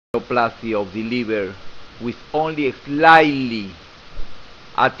neoplasty of the liver with only slightly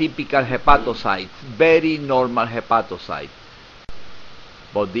atypical hepatocytes, very normal hepatocytes.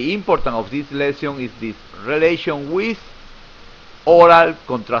 But the importance of this lesion is this relation with oral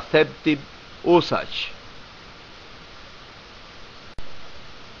contraceptive usage.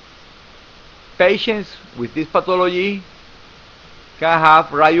 Patients with this pathology can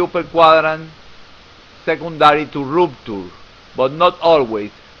have right upper quadrant secondary to rupture, but not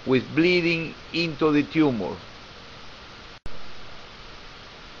always, with bleeding into the tumor.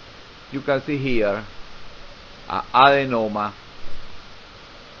 You can see here an adenoma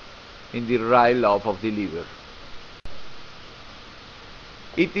in the right lobe of the liver.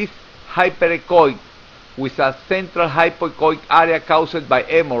 It is hyperechoic with a central hypoechoic area caused by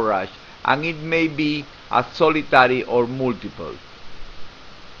hemorrhage, and it may be a solitary or multiple.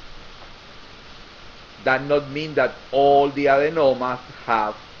 That not mean that all the adenomas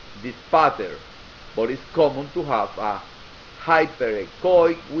have this pattern, but it's common to have a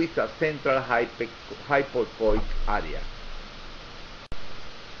hyperechoic with a central hypoechoic area.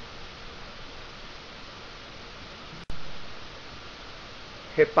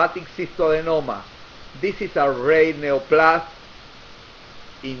 Hepatic cystadenoma. This is a rare neoplasm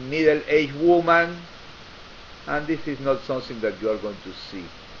in middle-aged woman, and this is not something that you are going to see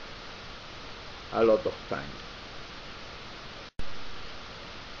a lot of times.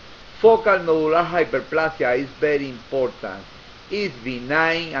 Focal nodular hyperplasia is very important. It's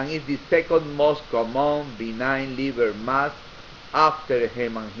benign and is the second most common benign liver mass after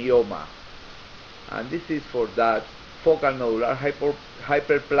hemangioma. And this is for that focal nodular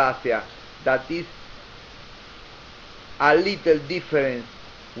hyperplasia that is a little different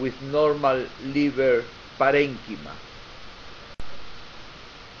with normal liver parenchyma.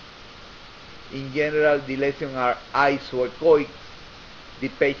 In general, the lesions are isoechoic. The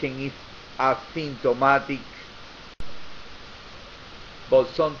patient is asymptomatic, but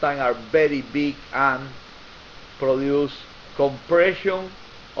sometimes are very big and produce compression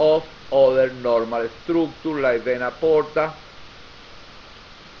of other normal structures like vena porta.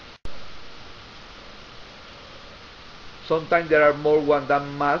 Sometimes there are more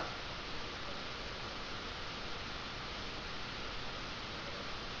than mass.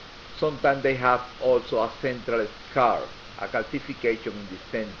 Sometimes they have also a central scar, a calcification in the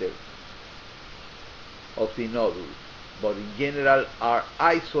center of the nodule, but in general are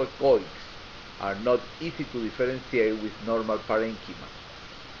isoechoic, are not easy to differentiate with normal parenchyma.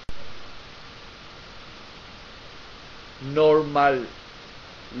 Normal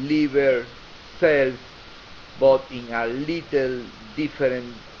liver cells, but in a little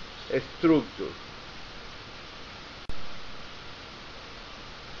different structure.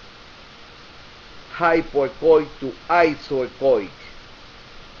 Hypoechoic to isoechoic.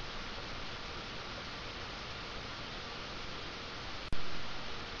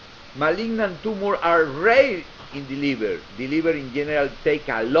 Malignant tumors are rare in the liver. The liver in general takes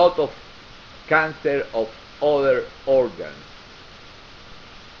a lot of cancer of other organs.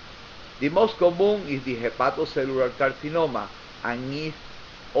 The most common is the hepatocellular carcinoma, and is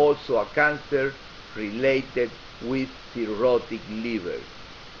also a cancer related with cirrhotic liver.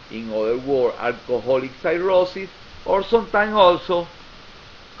 In other words, alcoholic cirrhosis, or sometimes also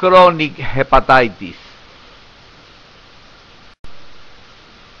chronic hepatitis.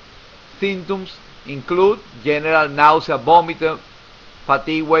 Symptoms include general nausea, vomiting,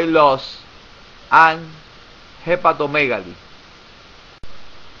 fatigue, weight loss, and hepatomegaly.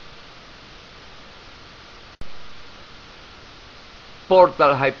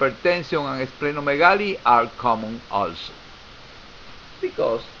 Portal hypertension and splenomegaly are common also.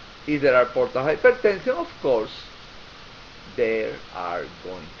 Because if there are portal hypertension, of course, there are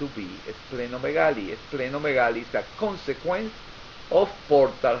going to be splenomegaly. Splenomegaly is a consequence of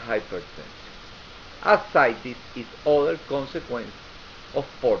portal hypertension. Ascites is other consequence of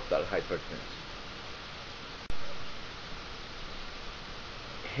portal hypertension.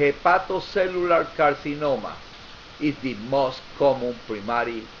 Hepatocellular carcinoma is the most common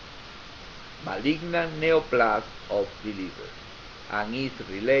primary malignant neoplasm of the liver, and is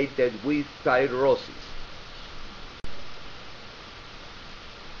related with cirrhosis.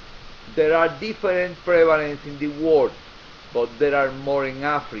 There are different prevalence in the world, but there are more in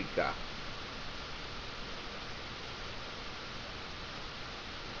Africa.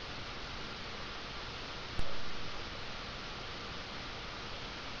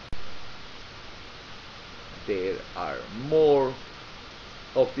 There are more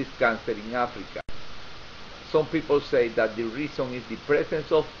of this cancer in Africa. Some people say that the reason is the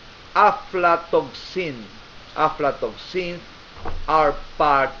presence of aflatoxin. Aflatoxins are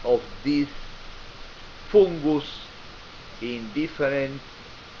part of this fungus in different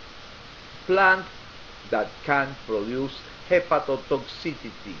plants that can produce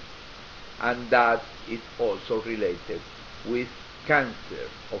hepatotoxicity, and that is also related with cancer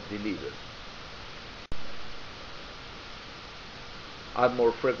of the liver. Are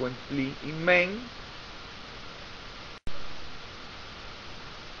more frequently in men.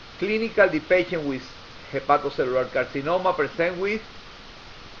 Clinical, the patient with hepatocellular carcinoma present with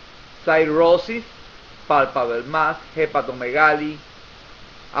cirrhosis, palpable mass, hepatomegaly,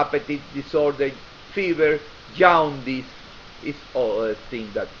 appetite disorder, fever, jaundice is other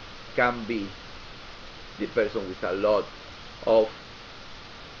thing that can be the person with a lot of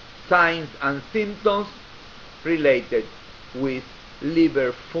signs and symptoms related with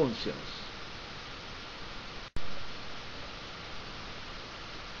liver functions.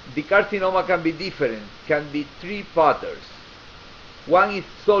 The carcinoma can be different, can be three patterns. One is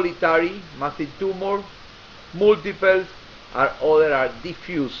solitary, massive tumor, multiples, and other are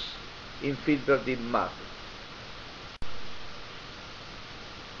diffuse, infiltrative masses.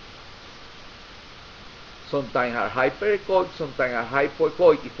 Sometimes are hyperechoic, sometimes are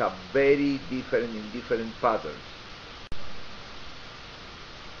hypoechoic. It's a very different in different patterns.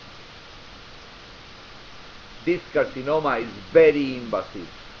 This carcinoma is very invasive,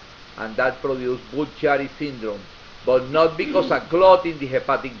 and that produces Budd-Chiari syndrome, but not because a clot in the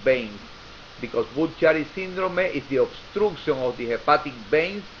hepatic veins, because Budd-Chiari syndrome is the obstruction of the hepatic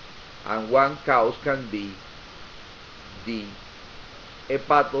veins, and one cause can be the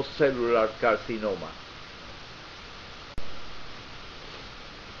hepatocellular carcinoma.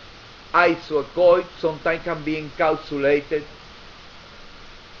 Isoechoic sometimes can be encapsulated,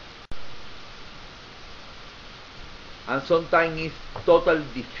 and sometimes is total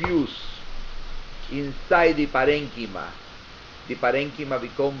diffuse inside the parenchyma. The parenchyma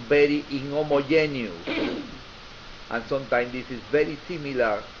becomes very inhomogeneous, and sometimes this is very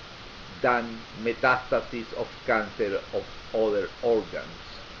similar than metastasis of cancer of other organs.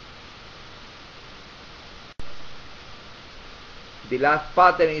 The last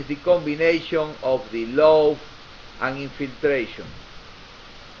pattern is the combination of the lobe and infiltration.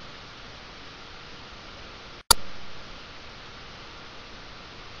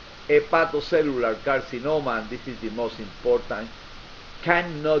 Hepatocellular carcinoma, and this is the most important,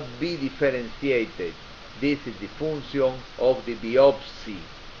 cannot be differentiated. This is the function of the biopsy.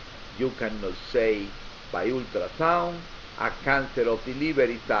 You cannot say by ultrasound a cancer of the liver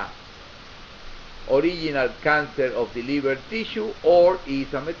is a original cancer of the liver tissue or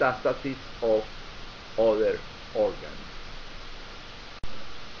is a metastasis of other organs.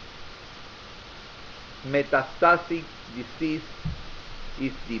 Metastatic disease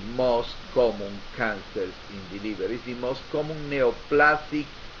is the most common cancers in the liver. It's the most common neoplastic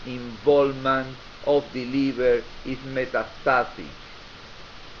involvement of the liver is metastatic.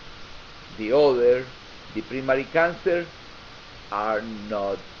 The other, the primary cancer, are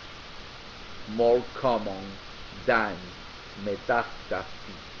not more common than metastatic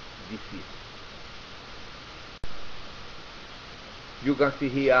disease. You can see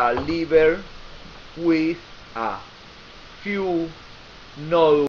here a liver with a few nodules